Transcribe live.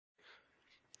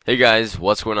Hey guys,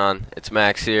 what's going on? It's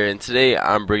Max here, and today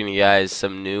I'm bringing you guys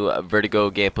some new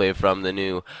Vertigo gameplay from the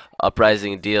new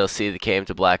Uprising DLC that came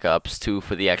to Black Ops 2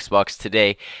 for the Xbox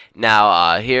today.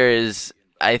 Now, here is,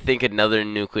 I think, another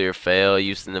nuclear fail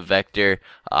using the Vector.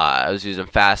 I was using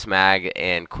Fast Mag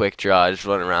and Quick Draw, just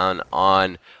running around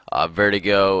on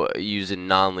Vertigo using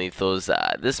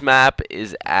non-lethals. This map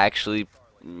is actually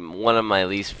one of my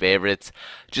least favorites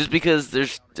just because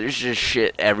there's just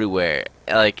shit everywhere.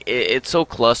 Like it's so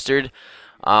clustered.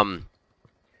 um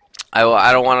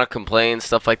I don't want to complain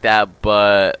stuff like that,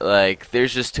 but like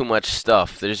there's just too much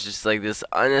stuff. There's just like this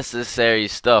unnecessary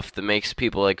stuff that makes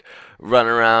people like run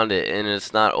around it, and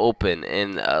it's not open.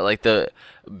 And like the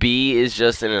B is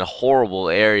just in a horrible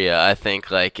area. I think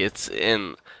like it's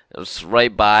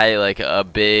right by like a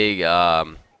big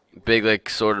like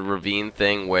sort of ravine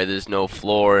thing where there's no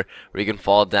floor where you can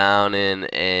fall down in,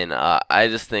 and I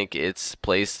just think it's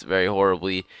placed very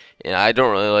horribly, and I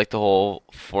don't really like the whole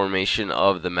formation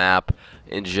of the map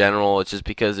in general. It's just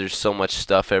because there's so much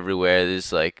stuff everywhere.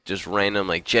 There's like just random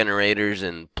like generators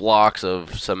and blocks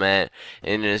of cement,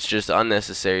 and it's just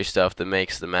unnecessary stuff that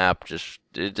makes the map just,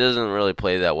 it doesn't really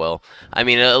play that well. I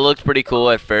mean, it looked pretty cool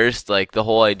at first. Like the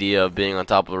whole idea of being on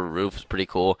top of a roof is pretty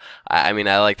cool. I mean,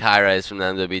 I liked High Rise from the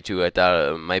MW2. I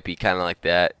thought it might be kind of like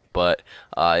that, but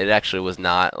it actually was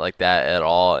not like that at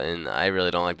all, and I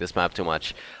really don't like this map too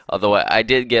much. Although I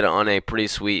did get on a pretty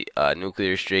sweet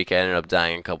nuclear streak. I ended up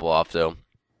dying a couple off though.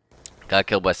 Got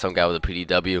killed by some guy with a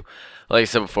PDW. Like I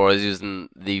said before, I was using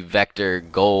the Vector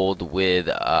Gold with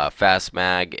Fast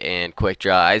Mag and Quick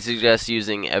Draw. I suggest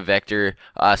using a Vector,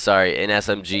 an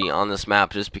SMG on this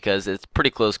map just because it's pretty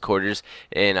close quarters,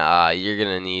 and you're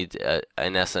gonna need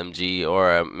an SMG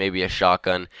or maybe a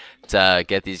shotgun to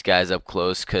get these guys up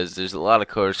close, because there's a lot of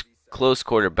close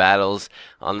quarter battles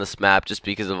on this map just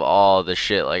because of all the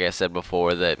shit, like I said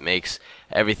before, that makes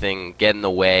everything get in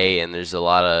the way, and there's a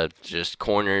lot of just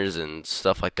corners and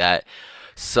stuff like that.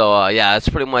 So yeah, that's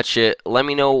pretty much it. Let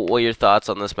me know what your thoughts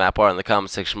on this map are in the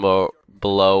comment section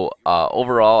below.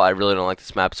 Overall, I really don't like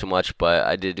this map too much, but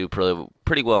I did do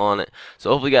pretty well on it.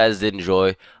 So hopefully you guys did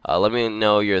enjoy. Let me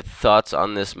know your thoughts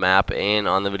on this map and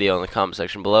on the video in the comment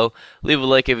section below. Leave a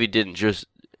like if you didn't just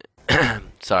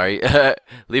sorry.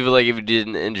 Leave a like if you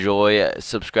didn't enjoy.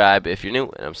 Subscribe if you're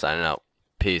new, and I'm signing out.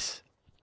 Peace.